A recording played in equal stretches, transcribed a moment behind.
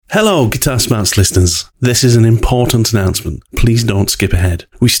Hello, Guitar Smarts listeners. This is an important announcement. Please don't skip ahead.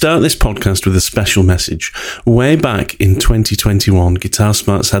 We start this podcast with a special message. Way back in 2021, Guitar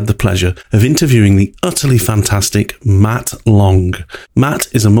Smarts had the pleasure of interviewing the utterly fantastic Matt Long. Matt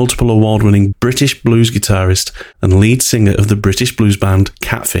is a multiple award-winning British blues guitarist and lead singer of the British blues band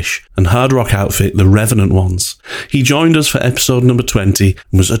Catfish and hard rock outfit The Revenant Ones. He joined us for episode number 20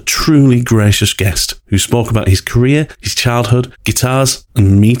 and was a truly gracious guest who spoke about his career, his childhood, guitars,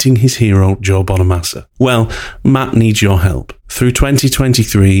 and meeting his hero, Joe Bonamassa. Well, Matt needs your help. Through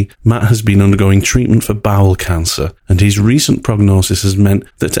 2023, Matt has been undergoing treatment for bowel cancer, and his recent prognosis has meant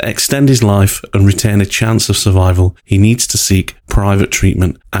that to extend his life and retain a chance of survival, he needs to seek private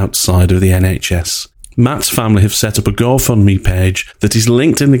treatment outside of the NHS. Matt's family have set up a GoFundMe page that is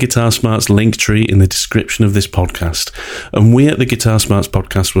linked in the Guitar Smarts link tree in the description of this podcast. And we at the Guitar Smarts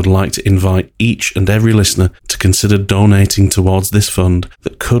podcast would like to invite each and every listener to consider donating towards this fund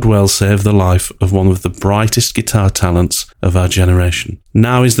that could well save the life of one of the brightest guitar talents of our generation.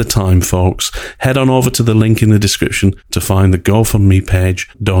 Now is the time, folks. Head on over to the link in the description to find the GoFundMe page.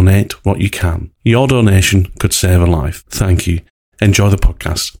 Donate what you can. Your donation could save a life. Thank you. Enjoy the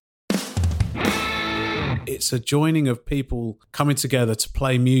podcast. It's a joining of people coming together to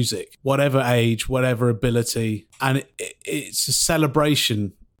play music, whatever age, whatever ability. And it's a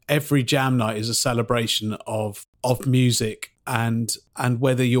celebration. Every jam night is a celebration of music. And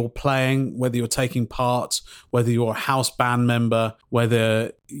whether you're playing, whether you're taking part, whether you're a house band member,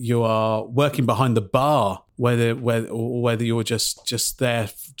 whether you are working behind the bar, whether you're just there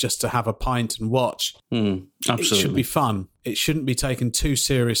just to have a pint and watch. Absolutely. It should be fun. It shouldn't be taken too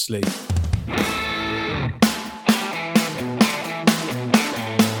seriously.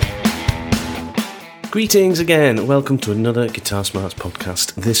 Greetings again. Welcome to another Guitar Smarts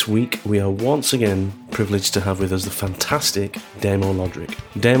podcast. This week we are once again privileged to have with us the fantastic Damo Lodrick.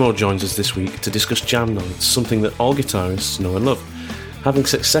 Damo joins us this week to discuss jam nights, something that all guitarists know and love. Having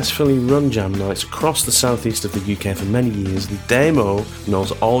successfully run jam nights across the southeast of the UK for many years, Damo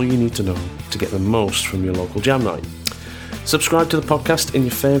knows all you need to know to get the most from your local jam night. Subscribe to the podcast in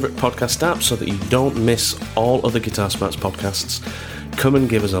your favourite podcast app so that you don't miss all other Guitar Smarts podcasts. Come and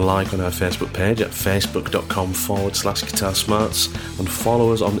give us a like on our Facebook page at facebook.com/Guitar Smarts and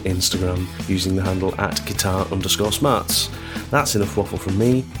follow us on Instagram using the handle at guitar_smarts. That's enough waffle from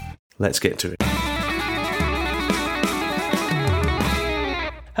me. Let's get to it.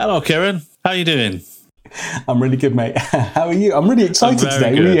 Hello, Kieran. How are you doing? I'm really good, mate. How are you? I'm really excited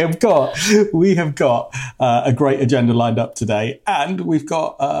today. Good. We have got a great agenda lined up today, and we've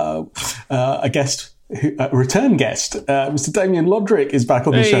got a guest. A return guest, Mr. Damien Lodrick is back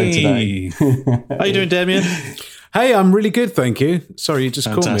on the show today. How you doing, Damien? Hey, I'm really good, thank you. Sorry, you just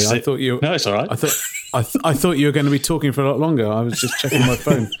Fantastic. called me. I thought you. No, it's all right. I thought you were going to be talking for a lot longer. I was just checking my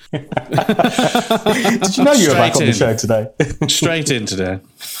phone. Did you know you were back on the show today? Straight in today.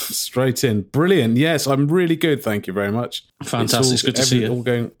 Straight in. Brilliant. Yes, I'm really good. Thank you very much. Fantastic. It's good to see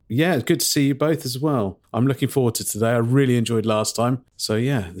you. It's good to see you both as well. I'm looking forward to today. I really enjoyed last time. So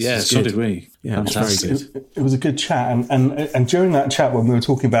so did we. Yeah, fantastic. It was very good. It was a good chat, and during that chat when we were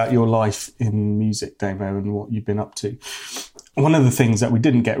talking about your life in music, Damo, and what you've been up to, one of the things that we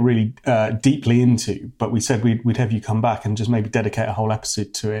didn't get really deeply into, but we said we'd have you come back and just maybe dedicate a whole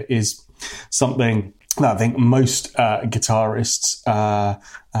episode to it, is something that I think most guitarists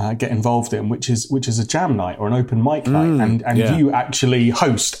get involved in, which is a jam night or an open mic night, and you actually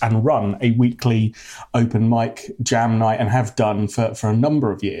host and run a weekly open mic jam night and have done for a number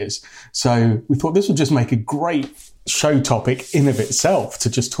of years. So we thought this would just make a great show topic in of itself, to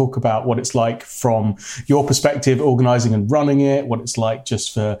just talk about what it's like from your perspective, organising and running it, what it's like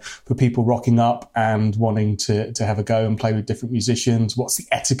just for people rocking up and wanting to have a go and play with different musicians. What's the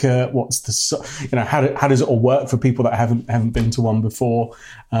etiquette? What's the, how does it all work for people that haven't been to one before?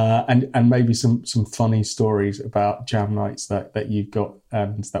 And maybe some funny stories about jam nights that you've got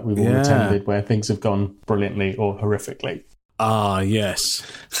and that we've all attended where things have gone brilliantly or horrifically. Ah, yes.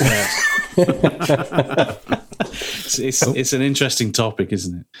 It's an interesting topic,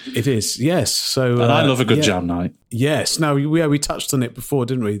 isn't it? It is, yes. So, and I love a good jam night. Yes. No, we touched on it before,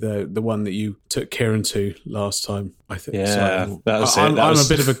 didn't we? The one that you took Kieran to last time, I think. Yeah, so, that was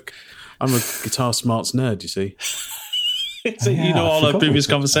it. I'm a Guitar Smarts nerd, you see. So you know all our previous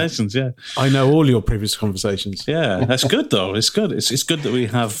conversations, yeah. I know all your previous conversations. Yeah, that's good though. It's good. It's good that we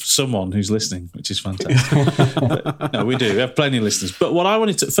have someone who's listening, which is fantastic. But, no, we do. We have plenty of listeners. But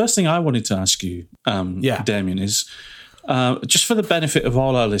first thing I wanted to ask you, Damien, is just for the benefit of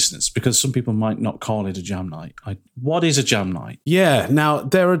all our listeners, because some people might not call it a jam night. What is a jam night? Yeah. Now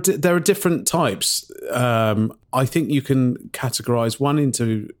there are different types. I think you can categorize one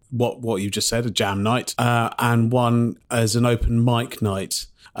into what you just said, a jam night, and one as an open mic night.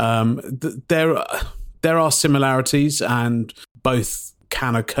 There are similarities, and both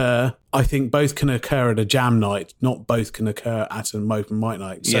can occur. I think both can occur at a jam night, not both can occur at an open mic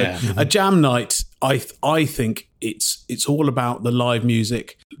night. So a jam night, I think it's all about the live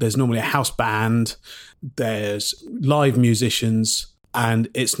music. There's normally a house band, there's live musicians, and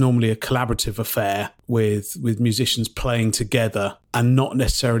it's normally a collaborative affair with musicians playing together and not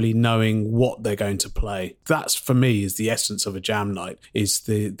necessarily knowing what they're going to play. That's, for me, is the essence of a jam night, is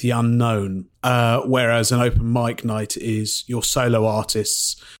the unknown. Whereas an open mic night is your solo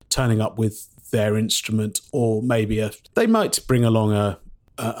artists turning up with their instrument, or maybe they might bring along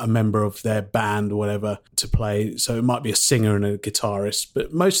a member of their band or whatever to play. So it might be a singer and a guitarist,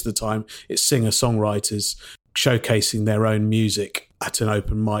 but most of the time it's singer-songwriters showcasing their own music at an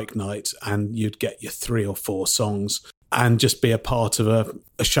open mic night, and you'd get your 3 or 4 songs and just be a part of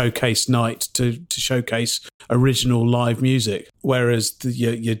a showcase night to showcase original live music. Whereas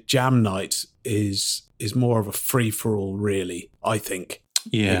your jam night is more of a free-for-all, really, I think.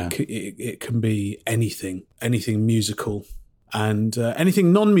 Yeah. It can be anything musical. And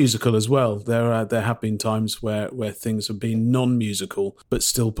anything non-musical as well. There have been times where things have been non-musical but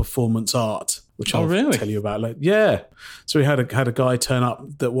still performance art, which I'll tell you about later. Yeah, so we had a guy turn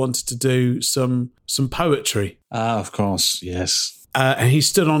up that wanted to do some poetry. Ah, of course, yes. And he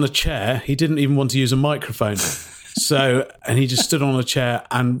stood on a chair. He didn't even want to use a microphone. And he just stood on a chair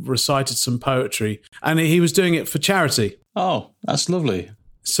and recited some poetry, and he was doing it for charity. Oh, that's lovely.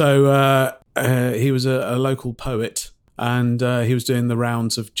 So he was a local poet. And he was doing the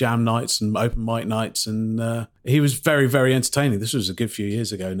rounds of jam nights and open mic nights, and he was very, very entertaining. This was a good few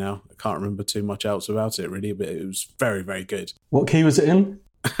years ago now. I can't remember too much else about it, really, but it was very, very good. What key was it in?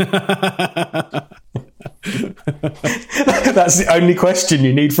 That's the only question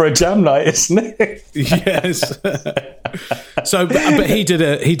you need for a jam night, isn't it? Yes. So, but he did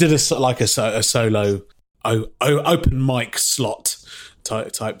a solo open mic slot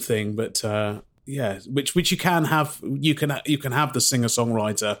type thing, but. Yeah, which you can have. You can have the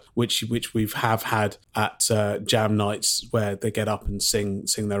singer-songwriter, which we've had at jam nights, where they get up and sing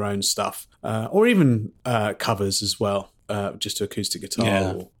their own stuff, or even covers as well, just to acoustic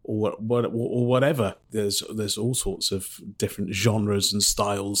guitar or whatever. There's all sorts of different genres and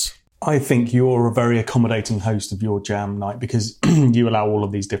styles. I think you're a very accommodating host of your jam night, because you allow all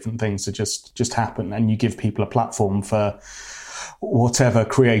of these different things to just happen, and you give people a platform for whatever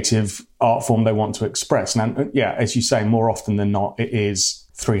creative art form they want to express. And yeah, as you say, more often than not, it is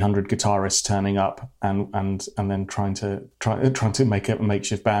 300 guitarists turning up and then trying to make a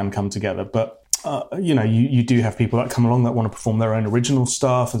makeshift band come together. But you do have people that come along that want to perform their own original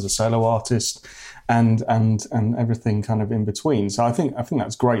stuff as a solo artist, and everything kind of in between. So I think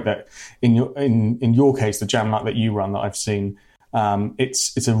that's great that in your case, the jam night that you run that I've seen,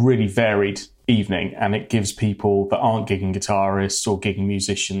 it's a really varied evening, and it gives people that aren't gigging guitarists or gigging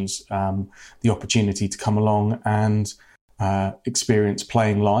musicians the opportunity to come along and experience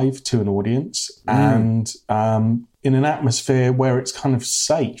playing live to an audience, and in an atmosphere where it's kind of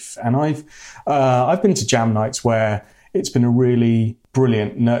safe. And I've been to jam nights where it's been a really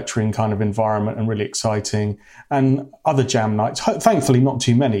brilliant, nurturing kind of environment and really exciting, and other jam nights, thankfully not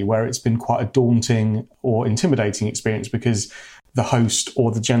too many, where it's been quite a daunting or intimidating experience because the host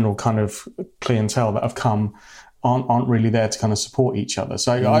or the general kind of clientele that have come aren't really there to kind of support each other.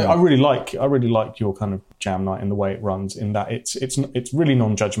 So I really like your kind of jam night and the way it runs, in that it's really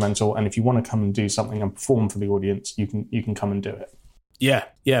non-judgmental, and if you want to come and do something and perform for the audience, you can come and do it.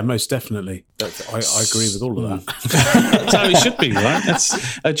 Yeah, most definitely. I agree with all of that. That's how it should be, right?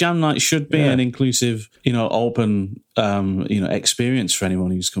 A jam night should be an inclusive, open, experience for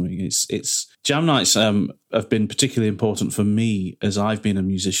anyone who's coming. It's jam nights have been particularly important for me as I've been a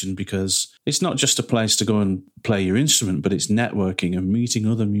musician, because it's not just a place to go and play your instrument, but it's networking and meeting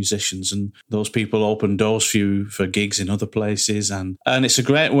other musicians, and those people open doors for you for gigs in other places, and it's a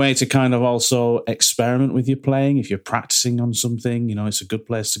great way to kind of also experiment with your playing. If you're practicing on something, it's a good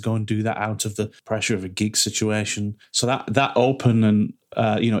place to go and do that out of the pressure of a gig situation. So that open and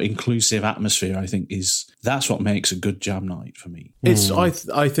inclusive atmosphere, I think, that's what makes a good jam night for me.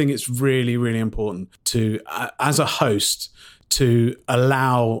 I think it's really, really important to, as a host, to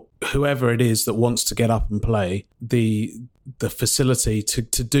allow whoever it is that wants to get up and play the facility to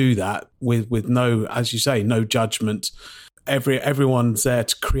do that with no, as you say, no judgment. Everyone's there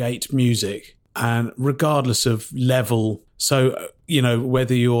to create music, and regardless of level. So,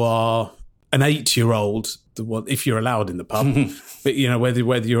 whether you are an 8-year-old, if you're allowed in the pub, but whether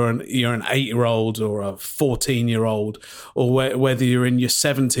you're an 8-year-old or a 14-year-old, or whether you're in your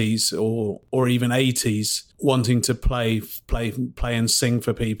 70s or even 80s wanting to play and sing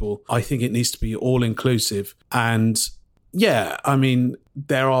for people, I think it needs to be all inclusive. And yeah, I mean,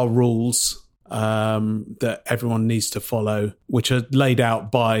 there are rules that everyone needs to follow, which are laid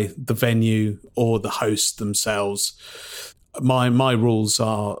out by the venue or the host themselves. My rules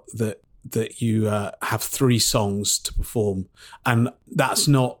are that you have 3 songs to perform, and that's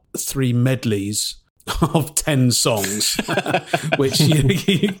not 3 medleys of 10 songs, which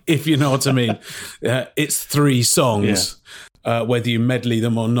if you know what I mean, it's 3 songs. Yeah. Whether you medley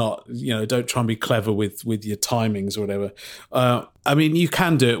them or not, don't try and be clever with your timings or whatever. I mean, you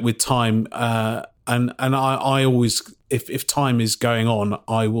can do it with time, and I always, if time is going on,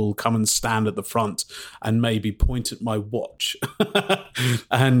 I will come and stand at the front and maybe point at my watch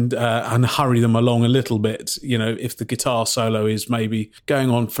and hurry them along a little bit. If the guitar solo is maybe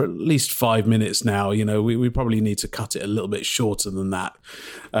going on for at least 5 minutes now, we probably need to cut it a little bit shorter than that.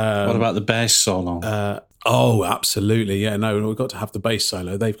 What about the bass solo? Oh, absolutely. Yeah, no, we've got to have the bass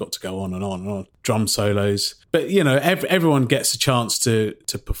solo. They've got to go on and on and on. Drum solos. But, everyone gets a chance to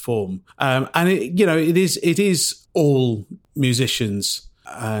perform. And, it is all musicians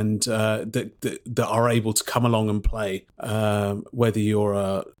and that are able to come along and play, whether you're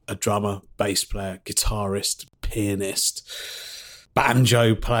a drummer, bass player, guitarist, pianist,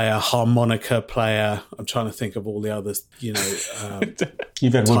 banjo player, harmonica player. I'm trying to think of all the others, You've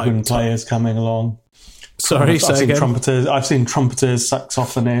had woodwind players coming along. Sorry, say again. Trumpeters. I've seen trumpeters,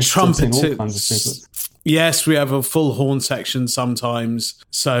 saxophonists. I've seen all kinds of people. Yes, we have a full horn section sometimes.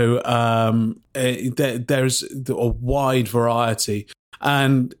 So there's a wide variety.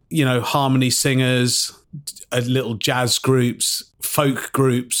 And, harmony singers, little jazz groups, folk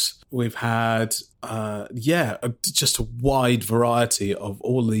groups. We've had, just a wide variety of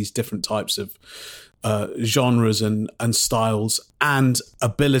all these different types of genres and styles and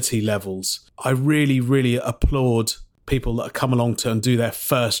ability levels. I really, really applaud people that come along to and do their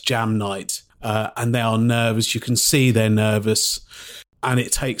first jam night, and they are nervous. You can see they're nervous, and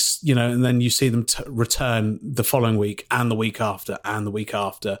it takes, and then you see them return the following week and the week after and the week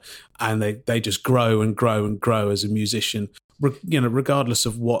after, and they just grow and grow and grow as a musician. Regardless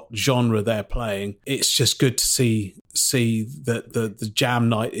of what genre they're playing, it's just good to see that the jam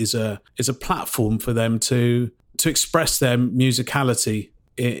night is a platform for them to express their musicality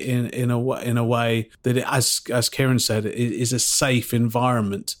in a way that as Kieran said, it is a safe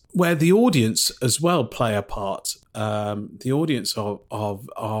environment where the audience as well play a part. The audience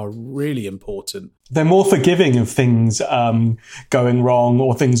are really important. They're more forgiving of things going wrong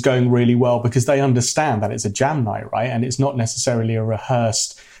or things going really well because they understand that it's a jam night, right? And it's not necessarily a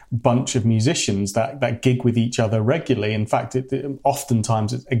rehearsed bunch of musicians that gig with each other regularly. In fact,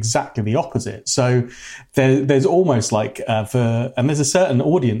 oftentimes it's exactly the opposite. So there's almost like and there's a certain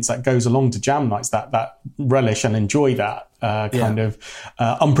audience that goes along to jam nights that relish and enjoy that kind of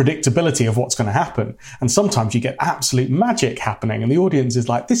unpredictability of what's going to happen. And sometimes you get absolute magic happening and the audience is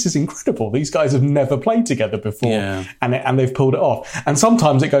like, this is incredible. These guys have never played together before and they've pulled it off. And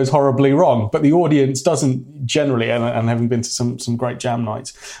sometimes it goes horribly wrong, but the audience doesn't generally, and having been to some great jam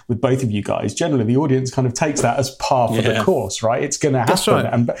nights with both of you guys, generally the audience kind of takes that as par for the course, right? It's going to happen. That's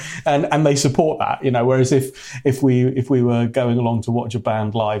right. And they support that, whereas if we were going along to watch a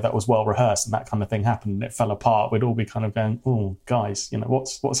band live that was well rehearsed and that kind of thing happened and it fell apart, we'd all be kind of going, oh guys,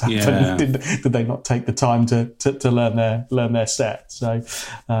 what's happened? Did they not take the time to learn their set? So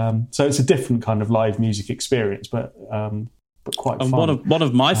it's a different kind of live music experience, but quite fun. One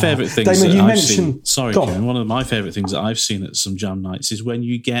of my favourite things Damon, that I've seen. Sorry, Kieran, one of my favourite things that I've seen at some jam nights is when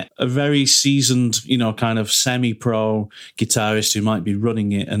you get a very seasoned, kind of semi-pro guitarist who might be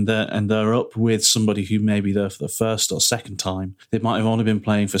running it, and they're up with somebody who may be there for the first or second time. They might have only been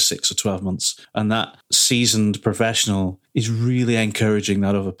playing for 6 or 12 months, and that seasoned professional is really encouraging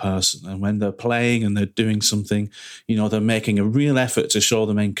that other person. And when they're playing and they're doing something, they're making a real effort to show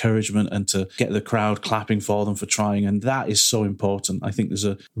them encouragement and to get the crowd clapping for them for trying. And that is so important. I think there's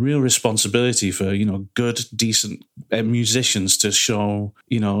a real responsibility for, good, decent musicians to show,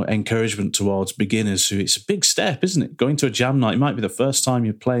 encouragement towards beginners who it's a big step, isn't it? Going to a jam night, it might be the first time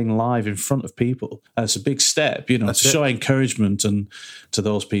you're playing live in front of people. It's a big step, to show encouragement and to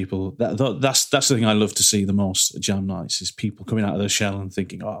those people. That's the thing I love to see the most at jam nights. Is people coming out of their shell and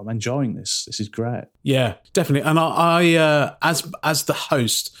thinking, "Oh, I'm enjoying this. This is great." Yeah, definitely. And I as the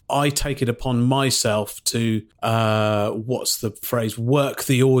host, I take it upon myself to what's the phrase? Work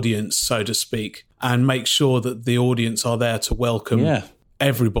the audience, so to speak, and make sure that the audience are there to welcome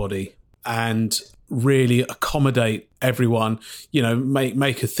everybody. and really accommodate everyone,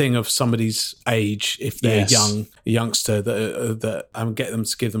 make a thing of somebody's age if they're a youngster, that and get them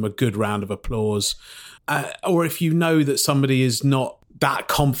to give them a good round of applause. Or if you know that somebody is not that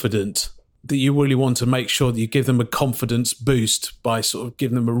confident, that you really want to make sure that you give them a confidence boost by sort of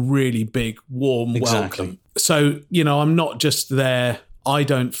giving them a really big, warm welcome. So, I'm not just there. I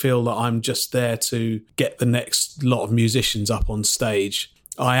don't feel that I'm just there to get the next lot of musicians up on stage.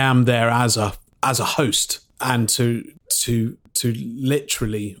 I am there as a host, and to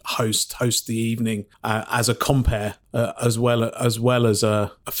literally host the evening as a compere, as well as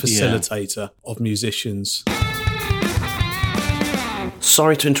a facilitator of musicians.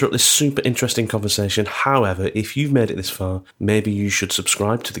 Sorry to interrupt this super interesting conversation. However, if you've made it this far, maybe you should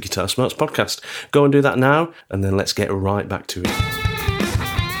subscribe to the Guitar Smarts podcast. Go and do that now, and then let's get right back to it.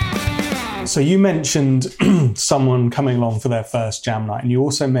 So you mentioned someone coming along for their first jam night, and you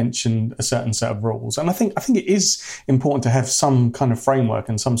also mentioned a certain set of rules. And I think it is important to have some kind of framework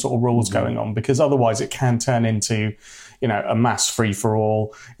and some sort of rules going on, because otherwise it can turn into, a mass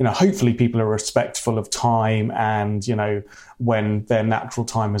free-for-all. Hopefully people are respectful of time and, when their natural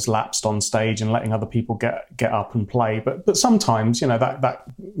time has lapsed on stage, and letting other people get up and play. But sometimes, that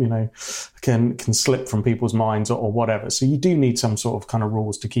can slip from people's minds or whatever. So you do need some sort of kind of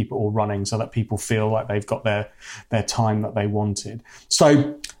rules to keep it all running so that people feel like they've got their time that they wanted.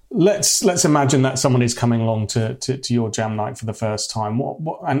 So let's imagine that someone is coming along to your jam night for the first time,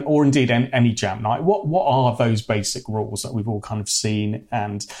 or indeed any jam night. What are those basic rules that we've all kind of seen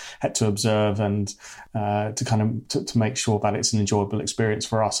and had to observe, and to make sure that it's an enjoyable experience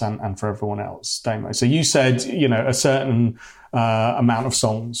for us and for everyone else? Damo, so you said a certain amount of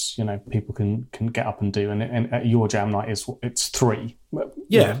songs people can get up and do, and at your jam night it's 3.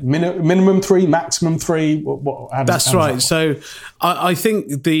 Minimum 3, maximum 3. That's right. So I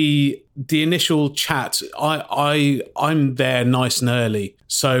think the initial chat, I'm there nice and early,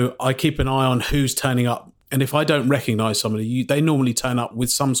 so I keep an eye on who's turning up, and if I don't recognise somebody, they normally turn up with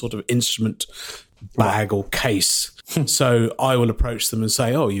some sort of instrument bag or case. So I will approach them and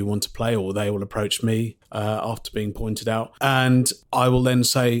say, "Oh, you want to play?" Or they will approach me after being pointed out, and I will then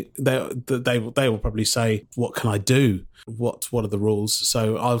say they will probably say, "What can I do? What are the rules?"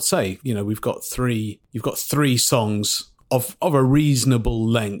 So I'll say, you've got 3 songs of a reasonable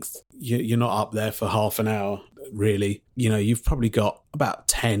length. You're not up there for half an hour, really. You've probably got about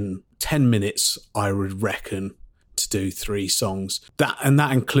 10 minutes, I would reckon, to do 3 songs.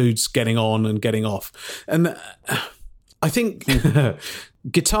 That includes getting on and getting off. And I think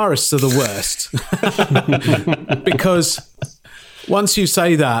guitarists are the worst because once you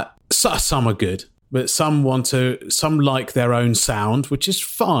say that, some are good, but some like their own sound, which is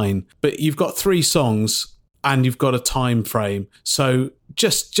fine. But you've got 3 songs and you've got a time frame, so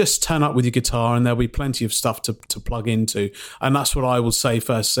just turn up with your guitar, and there'll be plenty of stuff to plug into. And that's what I will say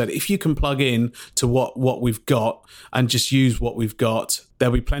first. Said if you can plug in to what we've got and just use what we've got,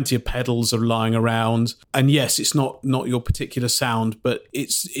 there'll be plenty of pedals lying around. And yes, it's not your particular sound, but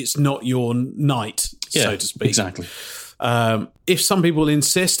it's not your night, so to speak. Exactly. If some people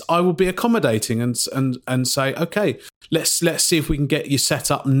insist, I will be accommodating and say, okay, let's see if we can get you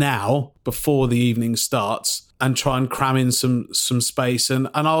set up now before the evening starts, and try and cram in some space. And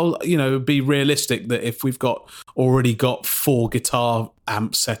I'll be realistic that if we've already got 4 guitar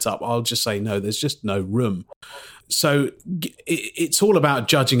amps set up, I'll just say no, there's just no room. So it's all about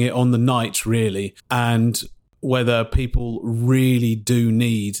judging it on the night, really, and whether people really do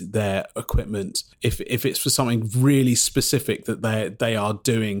need their equipment. If it's for something really specific that they are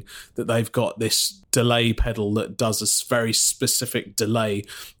doing, that they've got this delay pedal that does a very specific delay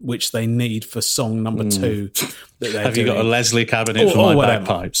which they need for song number 2. Have you got a Leslie cabinet for my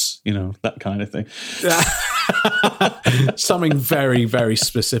bagpipes? That kind of thing. Something very, very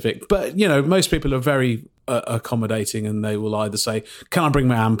specific. But most people are very accommodating, and they will either say, "Can I bring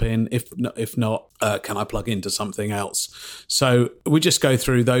my amp in?" If not, can I plug into something else? So we just go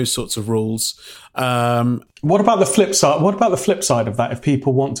through those sorts of rules. What about the flip side? What about the flip side of that? If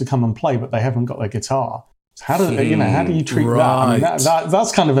people want to come and play but they haven't got their guitar, how do you treat that? I mean,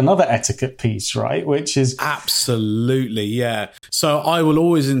 that's kind of another etiquette piece, right? Which is absolutely, yeah. So I will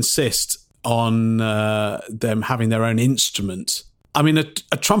always insist on them having their own instrument. I mean, a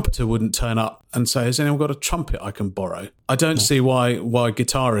trumpeter wouldn't turn up and say, "Has anyone got a trumpet I can borrow?" I don't see why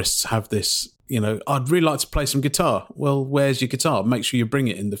guitarists have this. I'd really like to play some guitar. Well, where's your guitar? Make sure you bring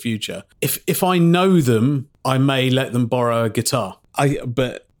it in the future. If I know them, I may let them borrow a guitar.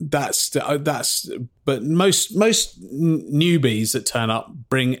 But most newbies that turn up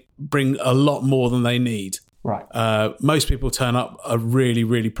bring a lot more than they need. Right. Most people turn up are really,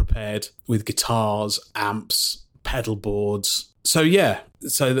 really prepared with guitars, amps, pedal boards. So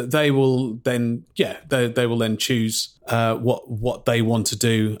so that they will then they will then choose what they want to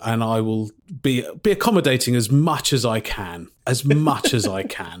do, and I will be accommodating as much as I can.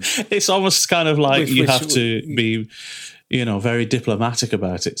 It's almost kind of like you have to be, very diplomatic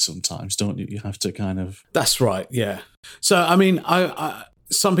about it sometimes, don't you? You have to kind of. That's right. Yeah. So I mean, I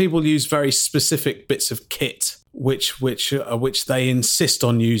some people use very specific bits of kit which they insist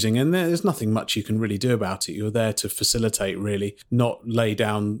on using, and there's nothing much you can really do about it. You're there to facilitate, really, not lay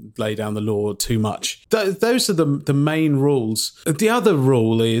down the law too much. Those are the main rules. The other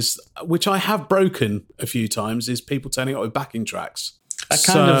rule is, which I have broken a few times, is people turning up with backing tracks. That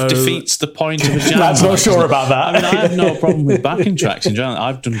kind of defeats the point of a jam. That's not sure about that. I mean, I have no problem with backing tracks in general.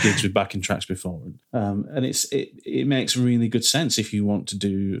 I've done gigs with backing tracks before, and it makes really good sense if you want to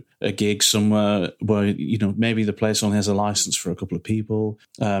do a gig somewhere where maybe the place only has a license for a couple of people.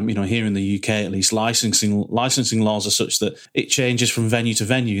 Here in the UK, at least, licensing laws are such that it changes from venue to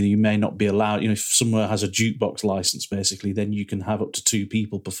venue. You may not be allowed. If somewhere has a jukebox license, basically, then you can have up to 2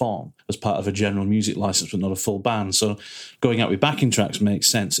 people perform as part of a general music license, but not a full band. So going out with backing tracks makes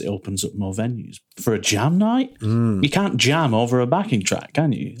sense. It opens up more venues. For a jam night, you can't jam over a backing track,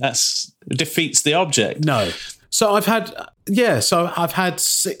 can you? It defeats the object. No. So I've had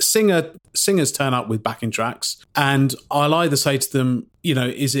singers turn up with backing tracks, and I'll either say to them,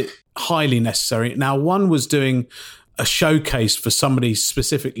 is it highly necessary? Now, one was doing a showcase for somebody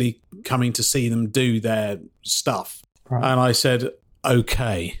specifically coming to see them do their stuff, right. And I said,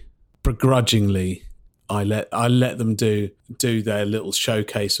 okay, begrudgingly, I let them do their little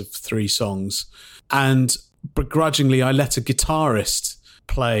showcase of 3 songs, and begrudgingly I let a guitarist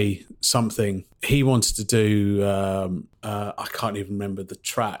play something. He wanted to do I can't even remember the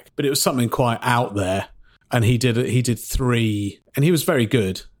track, but it was something quite out there, and he did 3, and he was very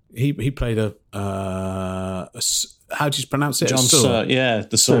good. He played a how do you pronounce it? John Suhr, yeah,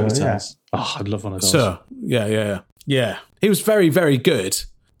 the Suhr guitars. Yeah. Oh, I'd love one of those. Suhr, yeah. He was very, very good.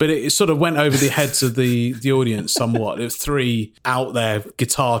 But it sort of went over the heads of the audience somewhat. It was 3 out there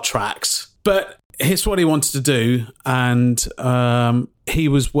guitar tracks. But it's what he wanted to do. And he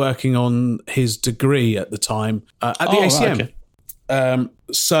was working on his degree at the time at the ACM. Right, okay.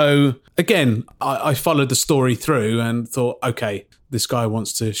 So, again, I followed the story through and thought, okay, this guy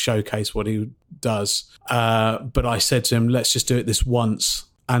wants to showcase what he does. But I said to him, let's just do it this once.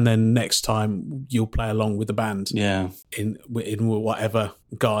 And then next time you'll play along with the band, in whatever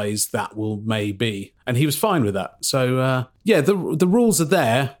guise that may be. And he was fine with that. So the rules are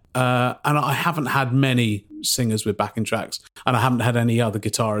there, and I haven't had many singers with backing tracks, and I haven't had any other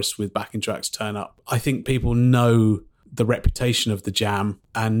guitarists with backing tracks turn up. I think people know the reputation of the Jam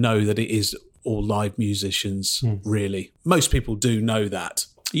and know that it is all live musicians. Really, most people do know that.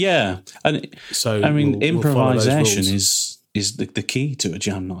 Yeah, and so I mean, improvisation is the key to a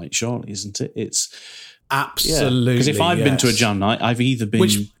jam night, surely, isn't it? It's absolutely, because if I've been to a jam night, I've either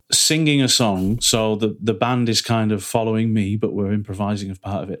been singing a song, so the band is kind of following me, but we're improvising as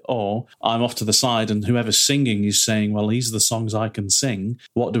part of it, or I'm off to the side and whoever's singing is saying, well, these are the songs I can sing.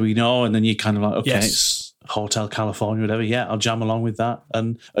 What do we know? And then you're kind of like, okay, it's Hotel California, whatever. Yeah, I'll jam along with that,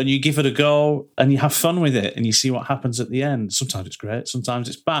 and you give it a go, and you have fun with it, and you see what happens at the end. Sometimes it's great, sometimes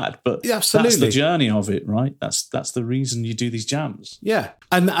it's bad, but that's the journey of it, right? That's the reason you do these jams. Yeah,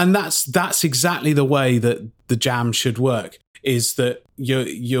 and that's exactly the way that the jam should work. Is that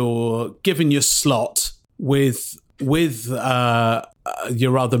you're given your slot with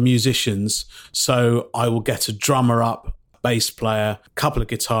your other musicians. So I will get a drummer up, bass player, a couple of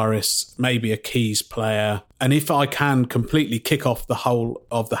guitarists, maybe a keys player. And if I can completely kick off the whole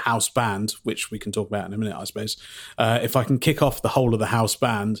of the house band, which we can talk about in a minute, I suppose, if I can kick off the whole of the house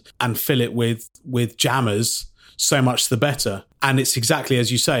band and fill it with jammers, so much the better. And it's exactly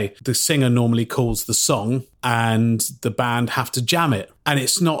as you say, the singer normally calls the song and the band have to jam it. And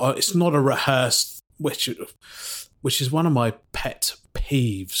it's not a rehearsed, which is one of my pet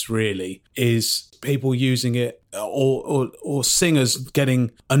peeves, really, is people using it or singers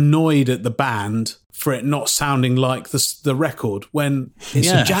getting annoyed at the band for it not sounding like the record when it's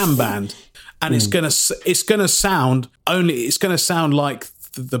a jam band, and it's gonna sound like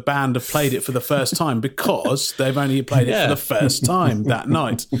the band have played it for the first time because they've only played it for the first time that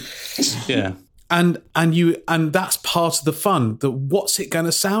night. Yeah, and that's part of the fun. What's it going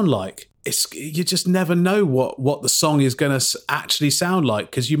to sound like? You just never know what the song is going to actually sound like,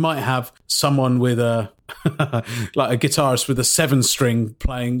 because you might have someone with like a guitarist with a 7-string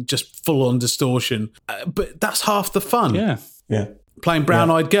playing just full on distortion, but that's half the fun. Yeah. Playing Brown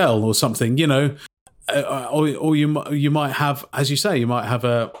Eyed Girl or something, or you might have, as you say, you might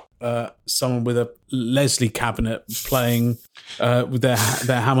have someone with a Leslie cabinet playing with their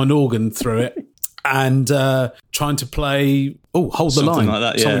Hammond organ through it and trying to play Hold the Line, like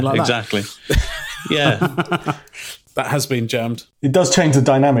that. Yeah, like exactly. Yeah. That has been jammed. It does change the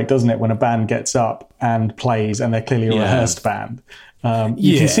dynamic, doesn't it, when a band gets up and plays and they're clearly a rehearsed band.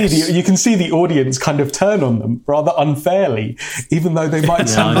 You can see the audience kind of turn on them rather unfairly, even though they might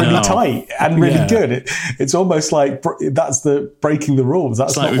sound really tight and really good. It's almost like that's the breaking the rules.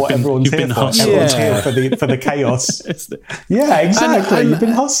 That's not what everyone's here for. Everyone's here for the chaos. Yeah, exactly. You've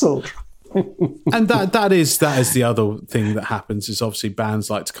been hustled. And that is the other thing that happens is obviously bands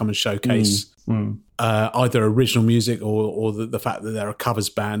like to come and showcase either original music or the fact that they're a covers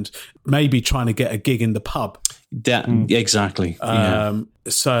band, maybe trying to get a gig in the pub. Exactly.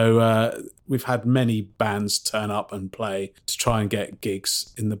 So we've had many bands turn up and play to try and get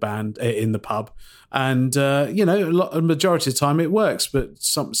gigs in the pub, and a majority of the time it works, but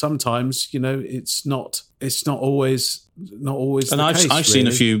sometimes it's not always and I've really seen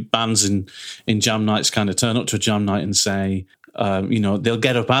a few bands in jam nights kind of turn up to a jam night and say, they'll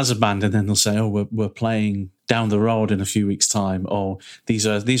get up as a band and then they'll say, we're playing down the road in a few weeks' time, or these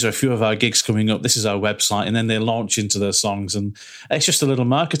are a few of our gigs coming up, this is our website, and then they launch into their songs, and it's just a little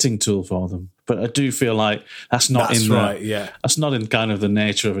marketing tool for them. But I do feel like that's not in kind of the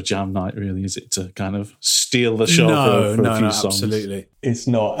nature of a jam night, really, is it, to kind of steal the show for a few songs? Absolutely. It's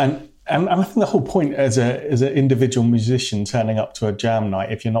not. And I think the whole point as an individual musician turning up to a jam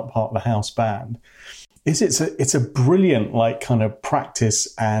night, if you're not part of the house band, is it's a brilliant kind of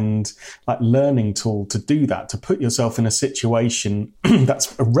practice and learning tool to do that, to put yourself in a situation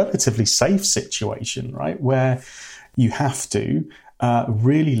that's a relatively safe situation, right, where you have to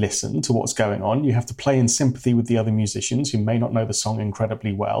really listen to what's going on. You have to play in sympathy with the other musicians who may not know the song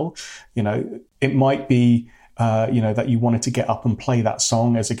incredibly well. It might be that you wanted to get up and play that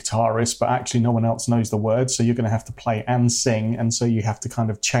song as a guitarist, but actually no one else knows the words, so you're going to have to play and sing, and so you have to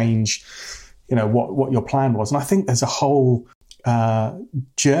kind of change what your plan was. And I think there's a whole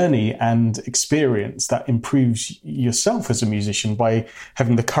journey and experience that improves yourself as a musician by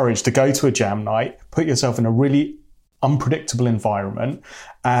having the courage to go to a jam night, put yourself in a really unpredictable environment,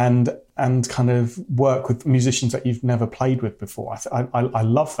 and kind of work with musicians that you've never played with before. I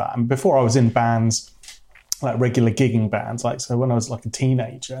love that. And before I was in bands, like regular gigging bands, so when I was like a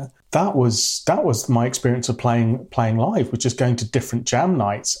teenager, that was my experience of playing live, was just going to different jam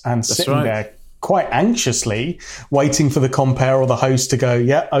nights and sitting there quite anxiously waiting for the compere or the host to go,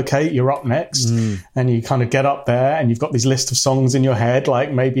 yeah, okay, you're up next. And you kind of get up there and you've got this list of songs in your head,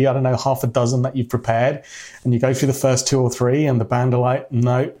 like maybe, I don't know, half a dozen that you've prepared. And you go through the first 2 or 3 and the band are like,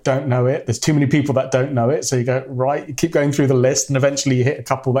 no, don't know it. There's too many people that don't know it. So you go, right, you keep going through the list and eventually you hit a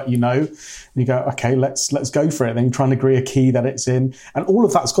couple that you know. And you go, okay, let's go for it. Then you try and agree a key that it's in. And all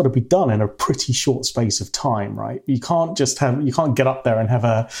of that's got to be done in a pretty short space of time, right? You can't get up there and have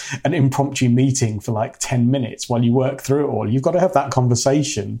an impromptu meeting for like 10 minutes while you work through it all. You've got to have that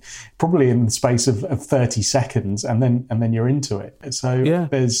conversation probably in the space of 30 seconds and then you're into it. So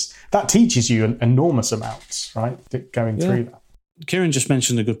that teaches you enormous amounts, right? Going through that. Kieran just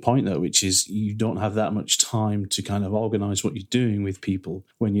mentioned a good point, though, which is you don't have that much time to kind of organise what you're doing with people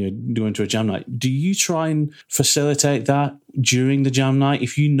when you're going to a jam night. Do you try and facilitate that during the jam night?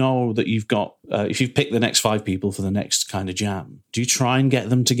 If you know that you've got, if you've picked the next 5 people for the next kind of jam, do you try and get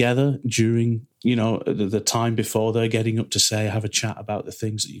them together during, the time before they're getting up to say, have a chat about the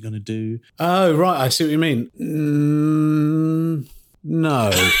things that you're going to do? Oh, right. I see what you mean. No.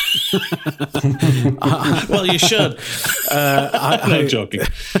 Well, you should. I'm joking.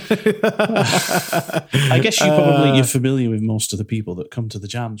 I guess you're familiar with most of the people that come to the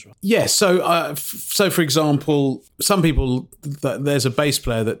jams, right? Yeah. So for example, some people, there's a bass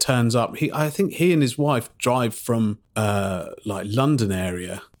player that turns up. I think he and his wife drive from London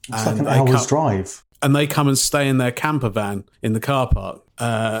area. It's like an hour's drive. And they come and stay in their camper van in the car park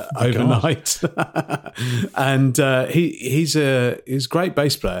overnight. And he's a great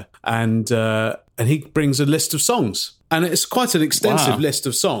bass player, and he brings a list of songs, and it's quite an extensive list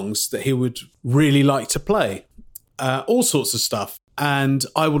of songs that he would really like to play, all sorts of stuff. And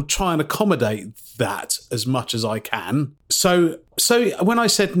I will try and accommodate that as much as I can. So when I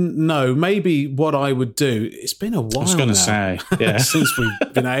said no, maybe what I would do, it's been a while I was going to say, yeah. since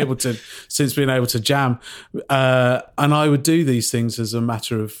we've been able to jam, and I would do these things as a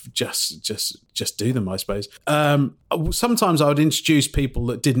matter of just do them, I suppose. Sometimes I would introduce people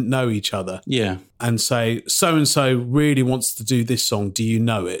that didn't know each other, yeah, and say, so and so really wants to do this song. Do you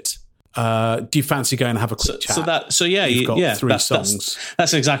know it? do you fancy going and have a quick chat? You've got 3 songs.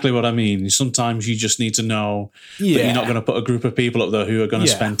 That's exactly what I mean. Sometimes you just need to know that you're not going to put a group of people up there who are going to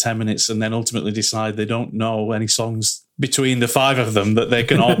spend 10 minutes and then ultimately decide they don't know any songs between the 5 of them that they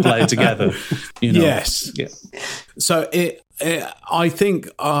can all play together. Yes. Yeah. So I think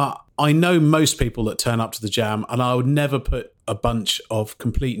I know most people that turn up to the jam, and I would never put a bunch of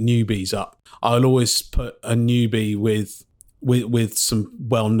complete newbies up. I'll always put a newbie with some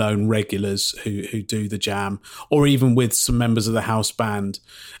well-known regulars who do the jam, or even with some members of the house band.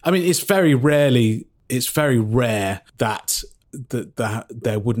 I mean, it's very rare that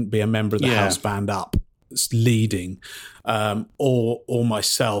there wouldn't be a member of the house band up leading, or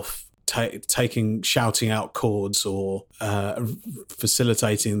myself shouting out chords, or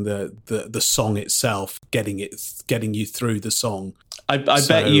facilitating the song itself, getting you through the song. I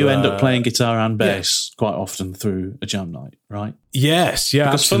bet you end up playing guitar and bass quite often through a jam night, right? Yes, yeah,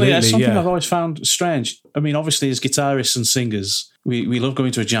 because absolutely. That's something I've always found strange. I mean, obviously, as guitarists and singers, we love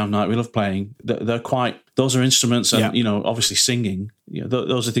going to a jam night. We love playing. Those are instruments, and obviously singing.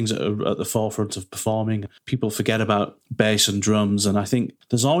 Those are things that are at the forefront of performing. People forget about bass and drums, and I think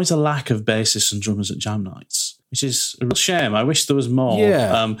there's always a lack of bassists and drummers at jam nights, which is a real shame. I wish there was more.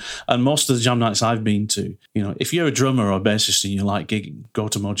 Yeah. And most of the jam nights I've been to, if you're a drummer or a bassist and you like gigging, go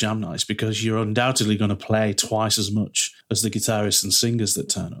to more jam nights, because you're undoubtedly going to play twice as much as the guitarists and singers that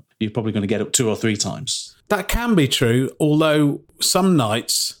turn up. You're probably going to get up 2 or 3 times. That can be true, although some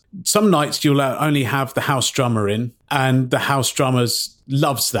nights you'll only have the house drummer in, and the house drummers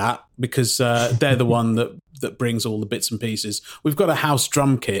loves that because they're the one that brings all the bits and pieces. We've got a house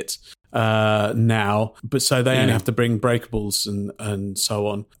drum kit now, but so they only have to bring breakables and so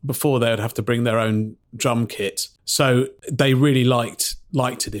on. Before, they would have to bring their own drum kit. So they really liked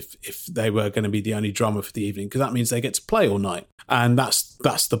it if they were going to be the only drummer for the evening, because that means they get to play all night, and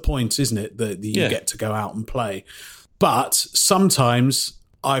that's the point, isn't it? That you get to go out and play. But sometimes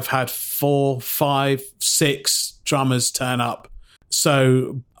I've had 4, 5, 6 drummers turn up.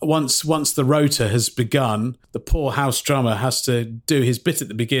 So once the rota has begun, the poor house drummer has to do his bit at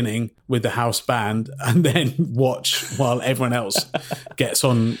the beginning with the house band, and then watch while everyone else gets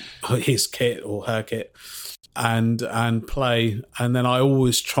on his kit or her kit and play. And then I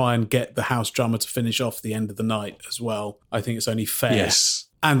always try and get the house drummer to finish off the end of the night as well. I think it's only fair. Yes.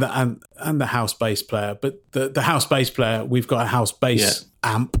 And the house bass player, but the house bass player, we've got a house bass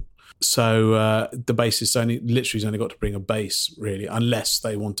amp. So the bassist literally only got to bring a bass, really, unless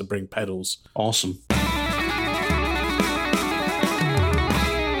they want to bring pedals. Awesome.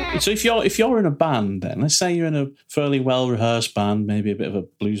 So if you're in a band, then let's say you're in a fairly well-rehearsed band, maybe a bit of a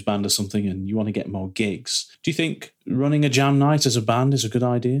blues band or something, and you want to get more gigs, do you think running a jam night as a band is a good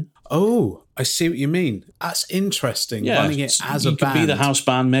idea? Oh, I see what you mean. That's interesting. Yeah, running it as a band. You could be the house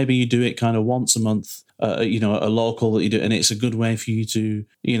band. Maybe you do it kind of once a month. A local that you do, and it's a good way for you to,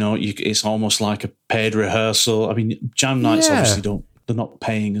 it's almost like a paid rehearsal. I mean, jam nights obviously they're not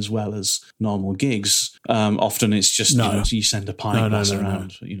paying as well as normal gigs. Often it's just, you send a pint glass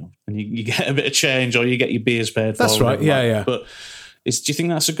around, and you get a bit of change, or you get your beers paid for. That's right, yeah. But do you think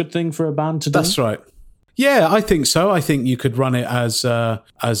that's a good thing for a band to do? That's right. Yeah, I think so. I think you could run it as a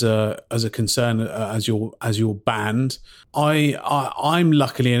concern as your band. I'm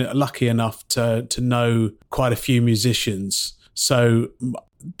lucky enough to know quite a few musicians. So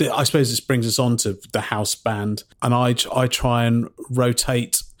I suppose this brings us on to the house band, and I try and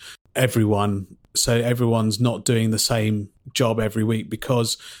rotate everyone so everyone's not doing the same job every week,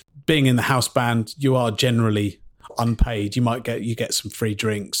 because being in the house band, you are generally unpaid. You get some free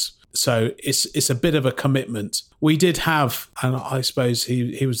drinks. So it's a bit of a commitment. We did have, and I suppose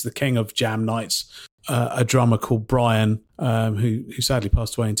he was the king of jam nights, a drummer called Brian, who sadly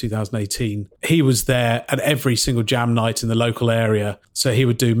passed away in 2018. He was there at every single jam night in the local area. So he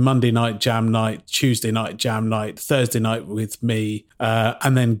would do Monday night jam night, Tuesday night jam night, Thursday night with me,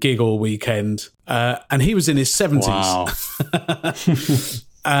 and then gig all weekend. And he was in his 70s.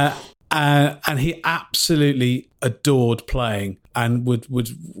 Wow. And he absolutely adored playing, and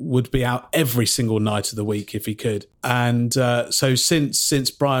would be out every single night of the week if he could. And so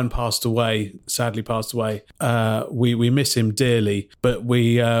since Brian sadly passed away, we miss him dearly. But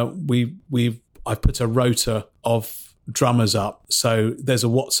I've put a rota of drummers up. So there's a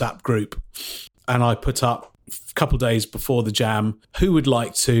WhatsApp group, and I put up a couple of days before the jam who would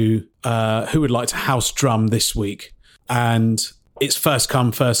like to house drum this week, and it's first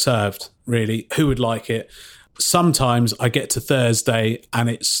come, first served, really. Who would like it? Sometimes I get to Thursday and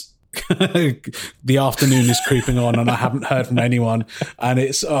it's the afternoon is creeping on and I haven't heard from anyone, and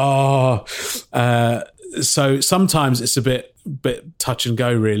it's so sometimes it's a bit bit touch and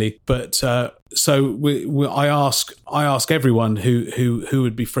go really. But so I ask everyone who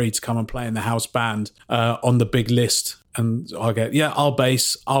would be free to come and play in the house band on the big list, and I get, I'll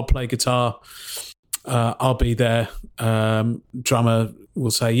bass, I'll play guitar, I'll be there. Drummer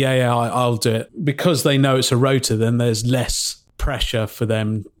will say, I'll do it, because they know it's a rota. Then there's less pressure for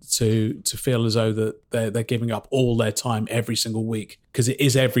them to feel as though that they're giving up all their time every single week, because it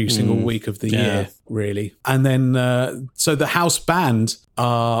is every single week of the year, really. And then so the house band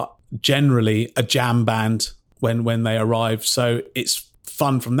are generally a jam band when they arrive, so it's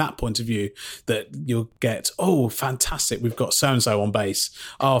fun from that point of view, that you'll get, oh, fantastic, we've got so-and-so on bass,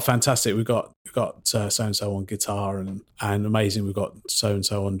 oh, fantastic, we've got so-and-so on guitar, and amazing, we've got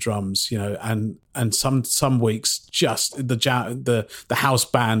so-and-so on drums, and some weeks just the house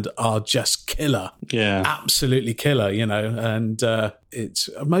band are just killer, absolutely killer, and it's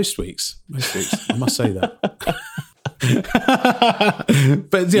most weeks I must say that.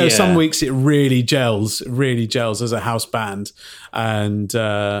 But some weeks it really gels as a house band, and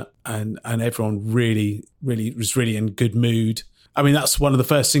everyone really was really in good mood. I mean, that's one of the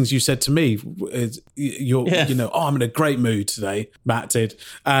first things you said to me is I'm in a great mood today. Matt did,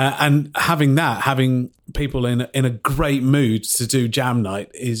 and having people in a great mood to do jam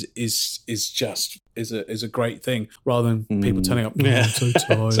night is a great thing, rather than people turning up. I'm so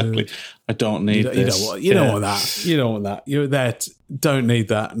tired. Exactly. I don't need this. You don't want that. You don't want that. You're there. Don't need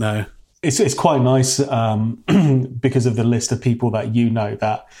that. No. It's quite nice because of the list of people that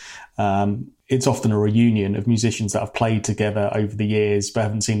that. It's often a reunion of musicians that have played together over the years but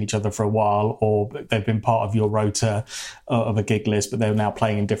haven't seen each other for a while, or they've been part of your rota of a gig list, but they're now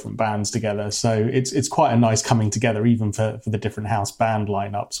playing in different bands together. So it's quite a nice coming together, even for the different house band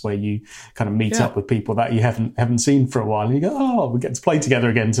lineups, where you kind of meet up with people that you haven't seen for a while, and you go, oh, we get to play together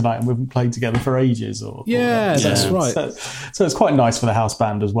again tonight, and we haven't played together for ages. That's right. So it's quite nice for the house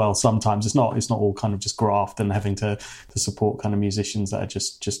band as well. Sometimes it's not all kind of just graft and having to support kind of musicians that are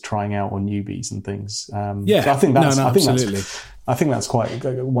just trying out, or newbies and things. I think that's quite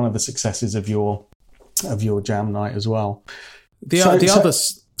one of the successes of your jam night as well.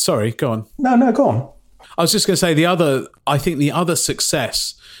 Sorry, go on. No, go on. I was just going to say the other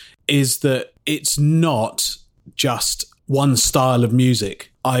success is that it's not just one style of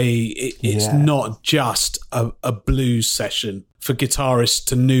music. It's not just a blues session for guitarists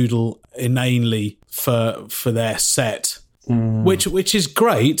to noodle inanely for their set, which is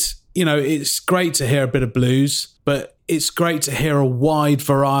great. It's great to hear a bit of blues, but it's great to hear a wide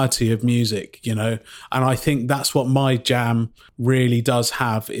variety of music, and I think that's what my jam really does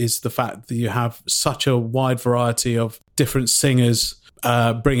have, is the fact that you have such a wide variety of different singers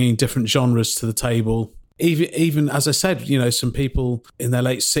bringing different genres to the table. Even as I said, some people in their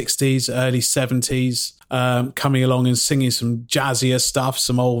late 60s, early 70s, coming along and singing some jazzier stuff,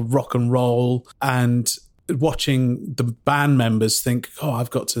 some old rock and roll, and watching the band members think, oh, I've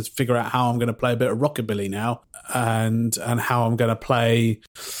got to figure out how I'm going to play a bit of rockabilly now, and how I'm going to play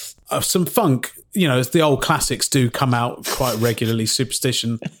some funk. The old classics do come out quite regularly.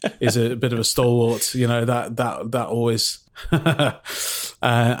 Superstition is a bit of a stalwart, that always.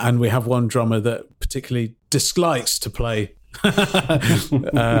 And we have one drummer that particularly dislikes to play.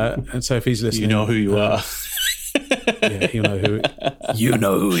 And so if he's listening, you know who you are. You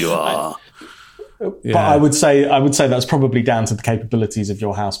know who you are. But I would say that's probably down to the capabilities of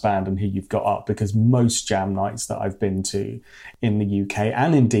your house band and who you've got up, because most jam nights that I've been to in the UK,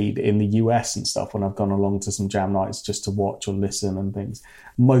 and indeed in the US and stuff, when I've gone along to some jam nights just to watch or listen and things,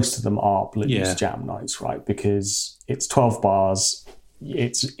 most of them are blues jam nights, right? Because it's 12 bars,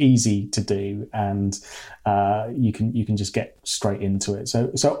 it's easy to do, and you can just get straight into it.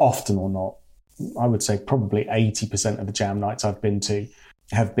 So often or not, I would say probably 80% of the jam nights I've been to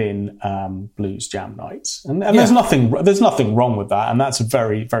have been blues jam nights, and there's nothing wrong with that, and that's a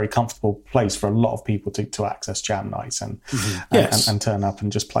very, very comfortable place for a lot of people to access jam nights and turn up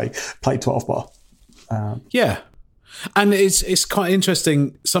and just play 12 bar. And it's quite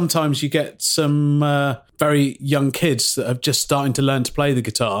interesting. Sometimes you get some very young kids that are just starting to learn to play the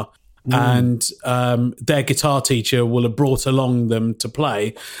guitar, and their guitar teacher will have brought along them to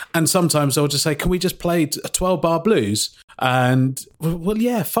play, and sometimes they'll just say, can we just play a 12-bar blues? And well,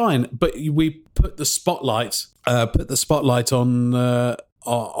 yeah, fine, but we put the spotlight on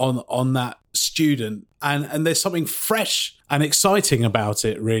that student, and there's something fresh and exciting about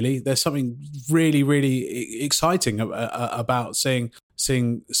it. Really, there's something really, really exciting about seeing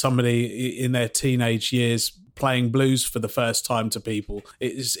somebody in their teenage years playing blues for the first time to people.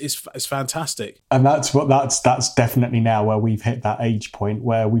 It's fantastic. And that's definitely now where we've hit that age point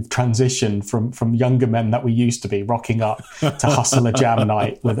where we've transitioned from younger men that we used to be rocking up to hustle a jam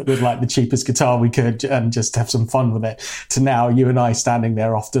night with like the cheapest guitar we could and just have some fun with it, to now you and I standing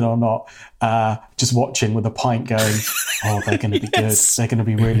there often or not, just watching with a pint going, oh, they're going to be good. They're going to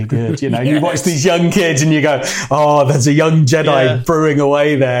be really good. You know, you watch these young kids and you go, oh, there's a young Jedi brewing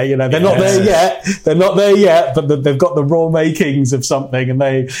away there. You know, they're not there yet. They're not there yet, but they've got the raw makings of something, and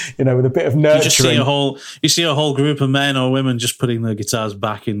they, you know, with a bit of nurturing. You see a whole group of men or women just putting their guitars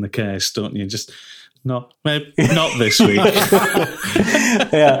back in the case, don't you? Just maybe not this week.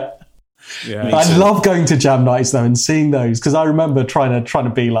 Yeah. Yeah, I love going to jam nights though and seeing those, because I remember trying to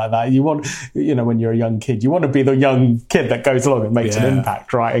be like that. You want, you know, when you're a young kid, you want to be the young kid that goes along and makes an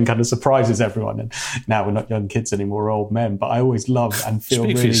impact, right, and kind of surprises everyone. And now we're not young kids anymore, we're old men. But I always love and feel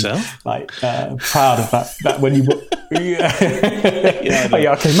really like proud of that when you. Okay,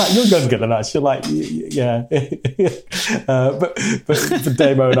 Matt, you're younger than us. You're like, but for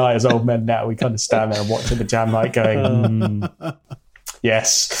Damo and I, as old men now, we kind of stand there and watch the jam night, going.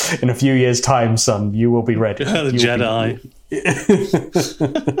 Yes, in a few years' time, son, you will be ready. The Jedi.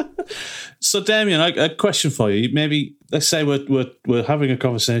 So, Damien, a question for you. Maybe let's say we're having a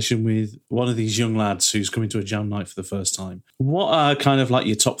conversation with one of these young lads who's coming to a jam night for the first time. What are kind of like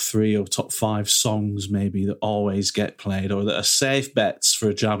your top 3 or top 5 songs maybe that always get played, or that are safe bets for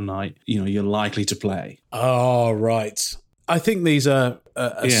a jam night? You know, you're likely to play. Oh, right. I think these are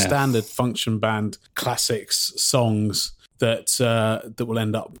standard function band classics songs that will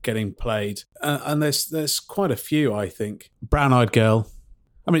end up getting played, and there's quite a few. I think Brown Eyed Girl.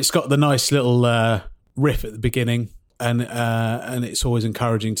 I mean, it's got the nice little riff at the beginning, and it's always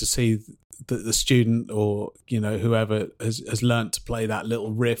encouraging to see the student or, you know, whoever has learnt to play that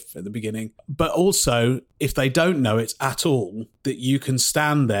little riff at the beginning. But also, if they don't know it at all, that you can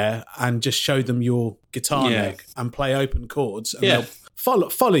stand there and just show them your guitar neck and play open chords, and they'll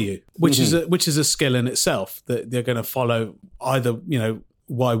follow you, which is a skill in itself, that they're going to follow either, you know,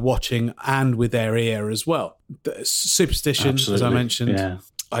 while watching and with their ear as well. Superstition, as I mentioned,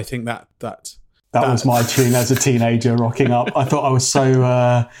 I think that was my tune as a teenager rocking up. I thought I was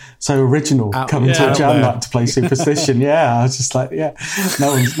so original coming to a jam night to play Superstition. Yeah, I was just like,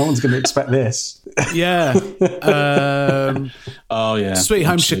 no one's going to expect this. Yeah. Sweet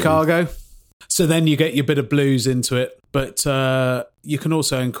Home Chicago. So then you get your bit of blues into it, but you can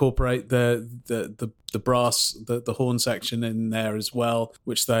also incorporate the brass, the horn section in there as well,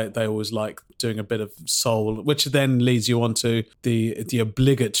 which they always like doing a bit of soul, which then leads you on to the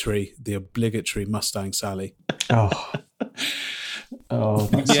obligatory Mustang Sally. We've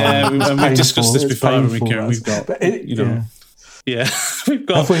discussed this before, haven't we, Kieran? We've got, we've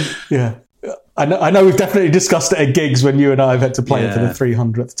got. I know we've definitely discussed it at gigs when you and I have had to play it for the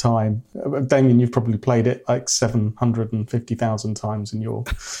 300th time. Damien, you've probably played it like 750,000 times in your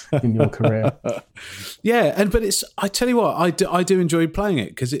career. Yeah, but it's, I tell you what, I do enjoy playing it,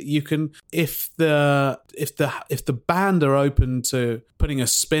 because you can, if the band are open to putting a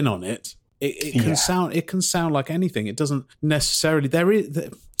spin on it, it can sound like anything. It doesn't necessarily.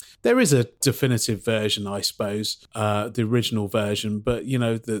 There is a definitive version, I suppose, the original version, but, you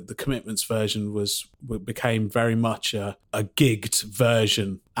know, the Commitments version became very much a gigged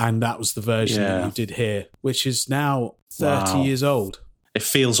version, and that was the version that you did here, which is now 30 years old. It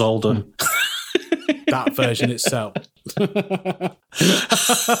feels older. That version itself.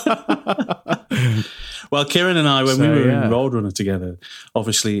 Well, Kieran and I, when we were in Roadrunner together,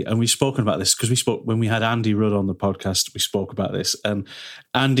 obviously, and we've spoken about this, because we spoke when we had Andy Rudd on the podcast, we spoke about this, and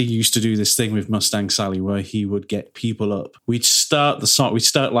Andy used to do this thing with Mustang Sally where he would get people up. We'd start the song, he'd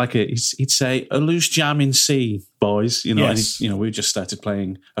say, a loose jam in C, boys, you know, and we just started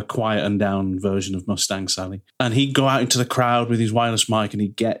playing a quiet and down version of Mustang Sally. And he'd go out into the crowd with his wireless mic and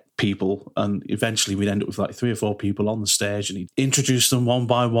he'd get people, and eventually we'd end up with like 3 or 4 people on the stage, and he'd introduce them one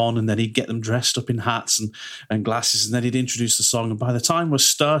by one, and then he'd get them dressed up in hats and glasses, and then he'd introduce the song. And by the time we're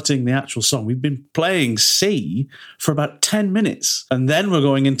starting the actual song, we've been playing C for about 10 minutes, and then we're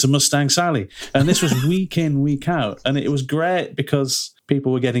going into Mustang Sally. And this was week in, week out, and it was great because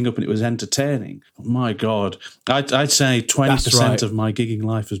people were getting up and it was entertaining. My God, I'd say 20% of my gigging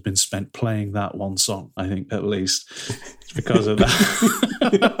life has been spent playing that one song, I think, at least. It's because of that.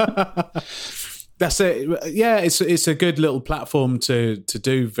 That's it. Yeah, it's a good little platform to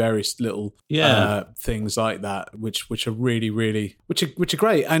do various little things like that, which are really, really, which are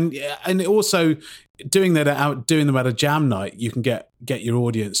great, and also doing them at a jam night, you can get get your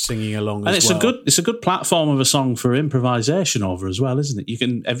audience singing along. And it's a good platform of a song for improvisation over as well, isn't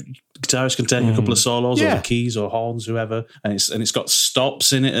it? Every guitarist can take a couple of solos or the keys or horns, whoever, and it's got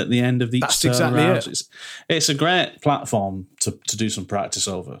stops in it at the end of each. That's exactly it. It's a great platform to do some practice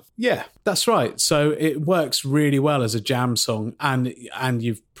over. Yeah, that's right. So it works really well as a jam song, and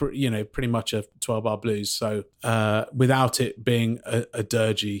you've pretty much a 12-bar blues. So without it being a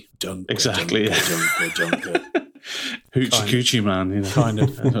dirgy junk, exactly, junker. Hoochie Coochie Man, kind of.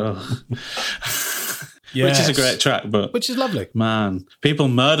 Yes. Which is a great track, but which is lovely. Man, people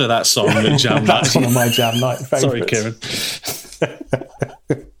murder that song at jam night. That's one of my jam night favourites. Sorry, Kieran.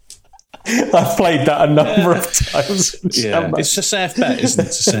 I've played that a number of times. Yeah, it's a safe bet, isn't it?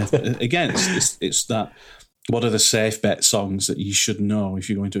 It's a safe bet. Again, it's that. What are the safe bet songs that you should know if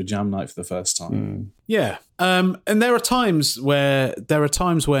you're going to a jam night for the first time? Yeah, and there are times when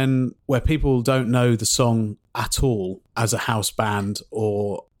people don't know the song at all as a house band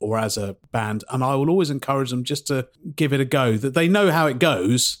or as a band, and I will always encourage them just to give it a go. That they know how it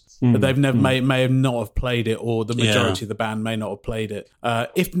goes. But they've never may have not have played it, or the majority of the band may not have played it.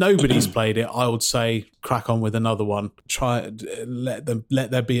 If nobody's played it, I would say crack on with another one. Try let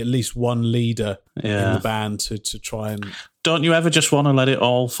there be at least one leader in the band to try and. Don't you ever just want to let it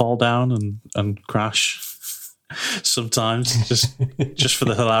all fall down and crash? Sometimes just for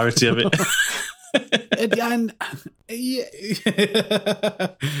the hilarity of it.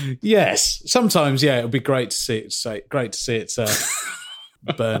 Yes, sometimes it would be great to see it.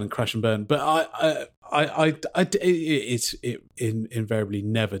 Burn and crash and burn, but it invariably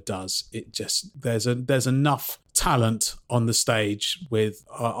never does. It just there's enough talent on the stage with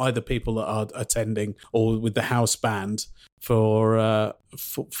either people that are attending or with the house band for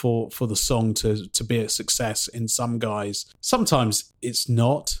the song to be a success in some guys. Sometimes it's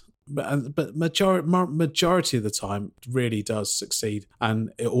not. But majority of the time it really does succeed,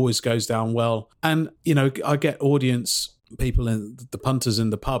 and it always goes down well. And I get audience people in the punters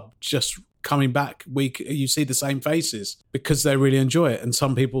in the pub just coming back you see the same faces because they really enjoy it. And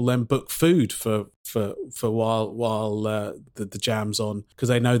some people then book food for while the jam's on because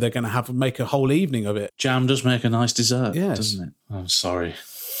they know they're going to make a whole evening of it. Jam does make a nice dessert, yes, doesn't it? I'm sorry.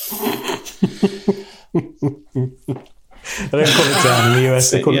 They don't call it jam in the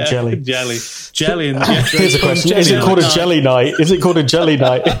US, they call it jelly. Jelly in the US. Here's a question. Is it called a jelly night? Is it called a jelly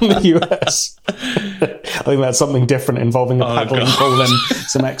night in the US? I think that's something different involving a paddling pool and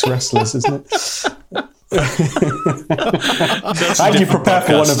some ex-wrestlers, isn't it? How do you prepare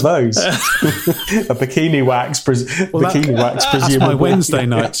for one of those? A bikini wax, presumably. That's my Wednesday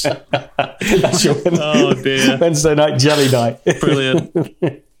nights. That's your dear. Wednesday night jelly night. Brilliant.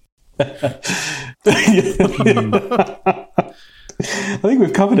 I think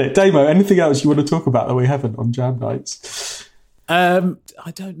we've covered it. Damo, anything else you want to talk about that we haven't on jam nights? I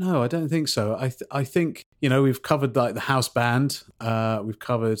don't know. I don't think so. I think we've covered like the house band. We've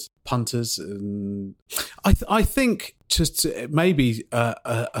covered punters, and I think just maybe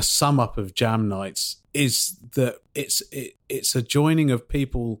a sum up of jam nights is that it's a joining of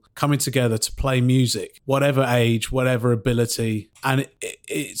people coming together to play music, whatever age, whatever ability, and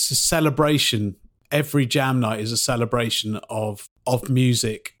it's a celebration. Every jam night is a celebration of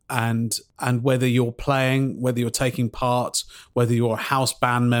music. And whether you're playing, whether you're taking part, whether you're a house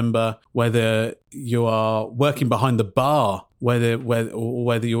band member, whether you are working behind the bar, whether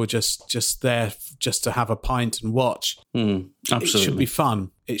you're just there just to have a pint and watch, absolutely. It should be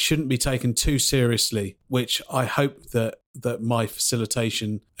fun. It shouldn't be taken too seriously, which I hope that my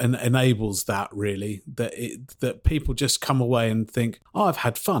facilitation enables that really, that people just come away and think, oh, I've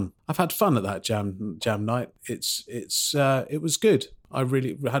had fun at that jam night. It was good. I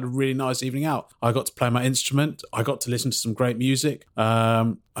really had a really nice evening out. I got to play my instrument. I got to listen to some great music.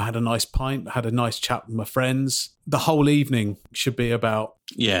 I had a nice pint. I had a nice chat with my friends. The whole evening should be about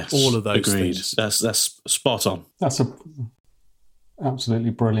all of those things. That's spot on. That's absolutely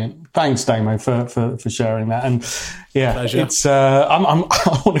brilliant. Thanks, Damo, for sharing that. And pleasure. It's I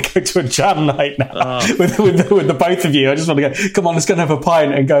want to go to a jam night now with the both of you. I just want to go. Come on, let's go and have a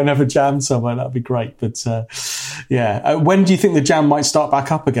pint and go and have a jam somewhere. That'd be great. But when do you think the jam might start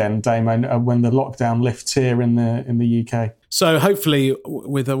back up again, Damo? When the lockdown lifts here in the UK? So hopefully,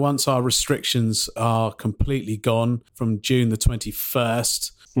 once our restrictions are completely gone from June the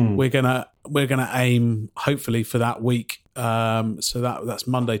 21st, we're gonna aim hopefully for that week. So that's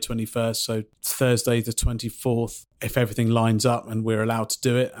Monday 21st. So Thursday the 24th, if everything lines up and we're allowed to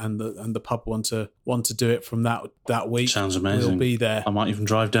do it, and the pub want to do it from that week. Sounds amazing. We'll be there. I might even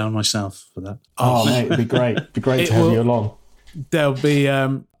drive down myself for that. Oh, mate, it'd be great. It'd be great to have you along. There'll be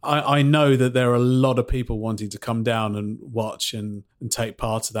I know that there are a lot of people wanting to come down and watch and take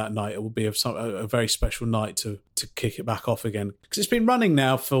part of that night. It will be a very special night to kick it back off again, because it's been running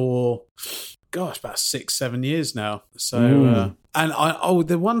now for about 6-7 years now. So and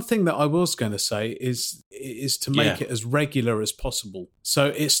the one thing that I was going to say is to make it as regular as possible. So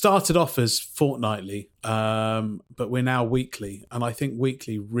it started off as fortnightly, but we're now weekly, and I think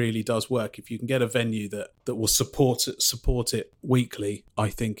weekly really does work. If you can get a venue that will support it weekly, I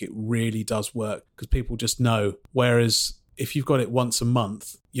think it really does work, because people just know. Whereas if you've got it once a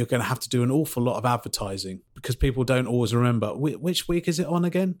month, you're going to have to do an awful lot of advertising, because people don't always remember which week is it on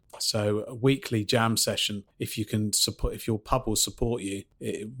again. So a weekly jam session, if your pub will support you,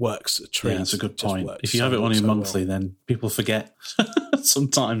 it works a treat. Yeah, that's a good point. If you have it only monthly, then people forget.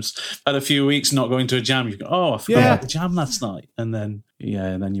 Sometimes had a few weeks not going to a jam, you go, I forgot about the jam last night, and then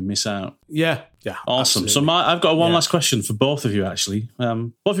you miss out. Yeah, awesome. Absolutely. So I've got one last question for both of you. Actually,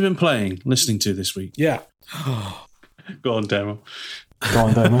 what have you been listening to this week? Yeah. Go on, Demo.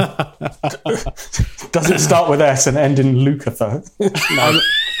 Does it start with S and end in Lukather? No.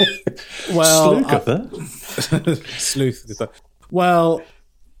 Well, Sleuth. Well,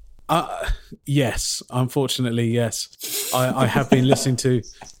 yes. Unfortunately, yes. I have been listening to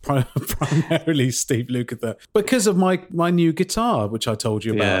primarily Steve Lukather because of my new guitar, which I told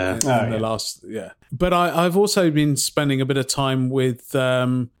you about in the last. Yeah, but I've also been spending a bit of time with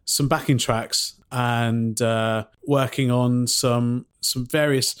some backing tracks and working on some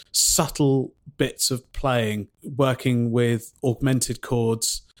various subtle bits of playing, working with augmented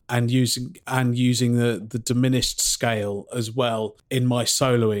chords and using the diminished scale as well in my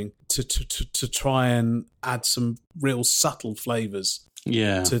soloing to try and add some real subtle flavors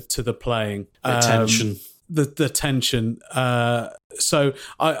to the playing. Tension. The tension. So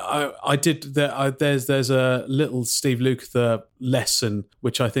I did that. There's a little Steve Lukather lesson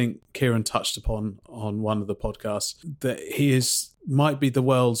which I think Kieran touched upon on one of the podcasts, that he might be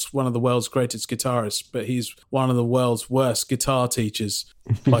one of the world's greatest guitarists, but he's one of the world's worst guitar teachers,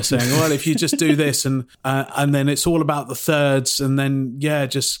 by saying, well, if you just do this and then it's all about the thirds, and then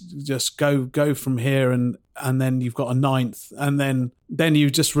just go from here, and then you've got a ninth, and then you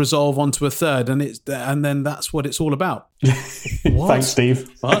just resolve onto a third, and then that's what it's all about. Thanks, Steve.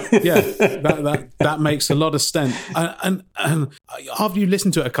 What? Yeah, that makes a lot of sense. And after you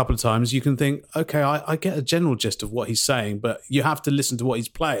listen to it a couple of times, you can think, okay, I get a general gist of what he's saying, but you have to listen to what he's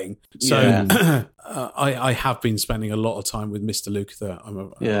playing. So I have been spending a lot of time with Mr. Lukather,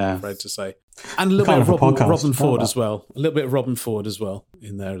 I'm afraid to say. And a little bit of Robin Ford as well. A little bit of Robin Ford as well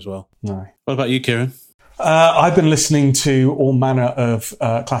in there as well. No. What about you, Kieran? I've been listening to all manner of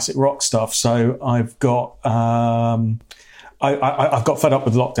classic rock stuff. So I've got I've got fed up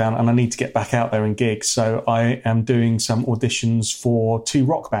with lockdown and I need to get back out there and gig. So I am doing some auditions for 2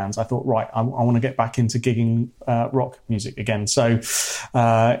 rock bands. I thought, right, I want to get back into gigging rock music again. So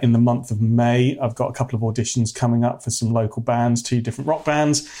in the month of May, I've got a couple of auditions coming up for some local bands, 2 different rock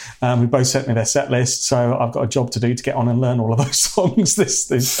bands. We both sent me their set list. So I've got a job to do to get on and learn all of those songs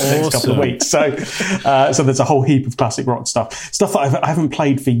this next couple of weeks. So there's a whole heap of classic rock stuff that I haven't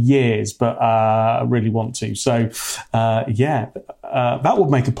played for years, but I really want to. So that would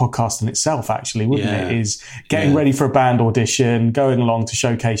make a podcast in itself, actually, wouldn't it? Is getting ready for a band audition, going along to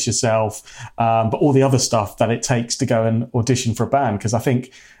showcase yourself, but all the other stuff that it takes to go and audition for a band. Because I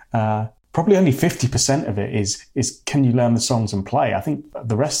think probably only 50% of it is can you learn the songs and play. I think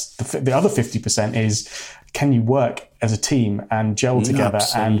the rest, the other 50% is can you work as a team and gel together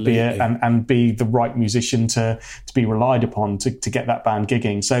and be the right musician to be relied upon to get that band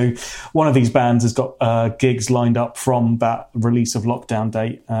gigging. So one of these bands has got gigs lined up from that release of Lockdown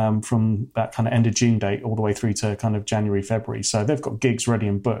date, from that kind of end of June date all the way through to kind of January, February. So they've got gigs ready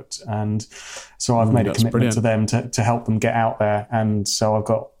and booked. And so I've made a commitment to them to help them get out there. And so I've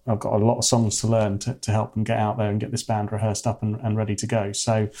got a lot of songs to learn to help them get out there and get this band rehearsed up and ready to go.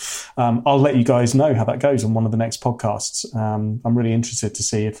 So I'll let you guys know how that goes on one of the next podcasts. I'm really interested to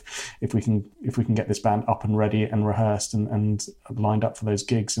see if we can get this band up and ready and rehearsed and lined up for those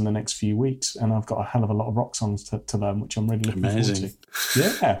gigs in the next few weeks. And I've got a hell of a lot of rock songs to learn, which I'm really looking forward to.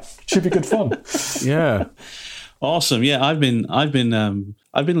 Yeah, should be good fun. Yeah. Awesome. Yeah, I've been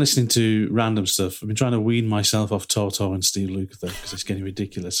listening to random stuff. I've been trying to wean myself off Toto and Steve Lukather because it's getting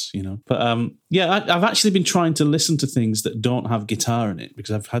ridiculous, you know. But I've actually been trying to listen to things that don't have guitar in it,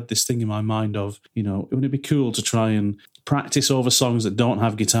 because I've had this thing in my mind of, you know, wouldn't it be cool to try and practice over songs that don't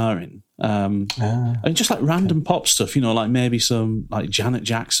have guitar in? And just like random pop stuff, you know, like maybe some like Janet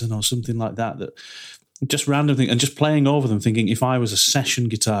Jackson or something like that just random thing, and just playing over them, thinking if I was a session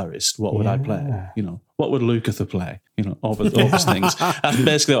guitarist, what would I play? You know, what would Lukather play? All those things. That's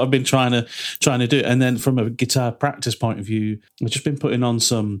basically what I've been trying to do. And then from a guitar practice point of view, I've just been putting on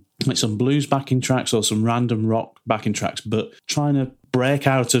some blues backing tracks or some random rock backing tracks, but trying to break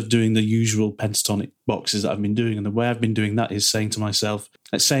out of doing the usual pentatonic boxes that I've been doing. And the way I've been doing that is saying to myself,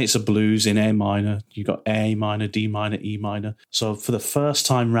 let's say it's a blues in A minor. You got A minor, D minor, E minor. So for the first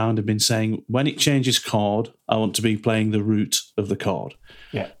time round, I've been saying, when it changes chord, I want to be playing the root of the chord.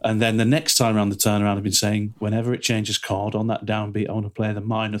 Yeah. And then the next time around the turnaround, I've been saying, whenever it changes chord on that downbeat, I want to play the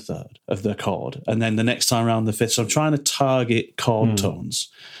minor third of the chord. And then the next time around the fifth. So I'm trying to target chord tones.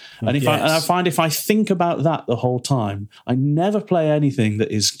 And I find if I think about that the whole time, I never play anything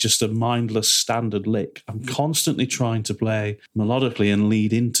that is just a mindless standard lick. I'm constantly trying to play melodically and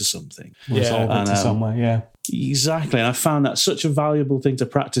lead into something. Into somewhere, yeah. Exactly. And I found that such a valuable thing to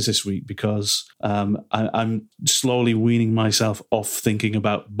practice this week because I'm slowly weaning myself off thinking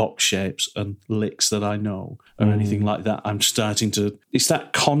about box shapes and licks that I know or anything like that. I'm starting to, it's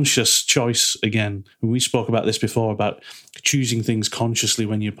that conscious choice again. We spoke about this before about choosing things consciously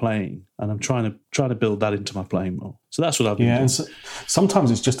when you're playing. And I'm trying to build that into my playing more. So that's what I've been doing. And so, sometimes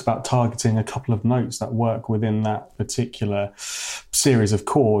it's just about targeting a couple of notes that work within that particular series of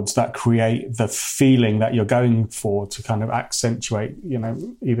chords that create the feeling that you're going for to kind of accentuate,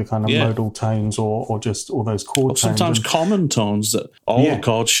 either kind of modal tones or just all those chord tones. Sometimes common tones that all the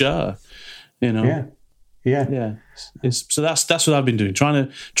chords share, Yeah. So that's what I've been doing, trying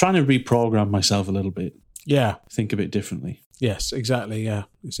to reprogram myself a little bit. Yeah. Think a bit differently. Yes, exactly. Yeah,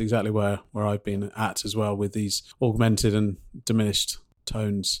 it's exactly where I've been at as well with these augmented and diminished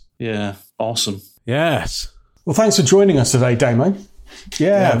tones. Yeah, awesome. Yes. Well, thanks for joining us today, Damo.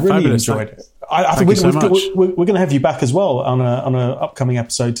 Yeah, really fabulous. Enjoyed it. I think we're going to have you back as well on an upcoming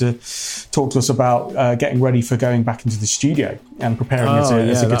episode to talk to us about getting ready for going back into the studio and preparing as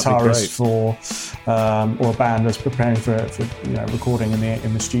a guitarist for or a band that's preparing for recording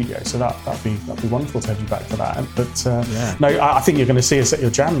in the studio. So that'd be wonderful to have you back for that. But no, I think you're going to see us at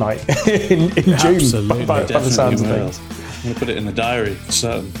your jam night in June. By the sounds of things, I'm going to put it in the diary for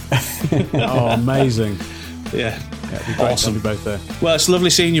certain. Oh, amazing! Yeah, it'd be great to be both there. Well, it's lovely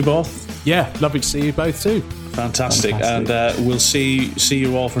seeing you both. Yeah, lovely to see you both too. Fantastic. And we'll see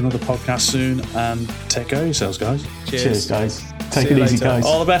you all for another podcast soon. And take care of yourselves, guys. Cheers guys. Take it easy, guys.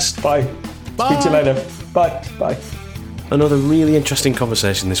 All the best. Bye. Speak to you later. Bye. Another really interesting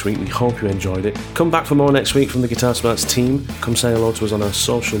conversation this week. We hope you enjoyed it. Come back for more next week from the Guitar Smarts team. Come say hello to us on our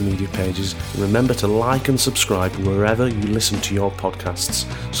social media pages. And remember to like and subscribe wherever you listen to your podcasts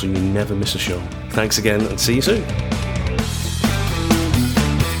so you never miss a show. Thanks again and see you soon.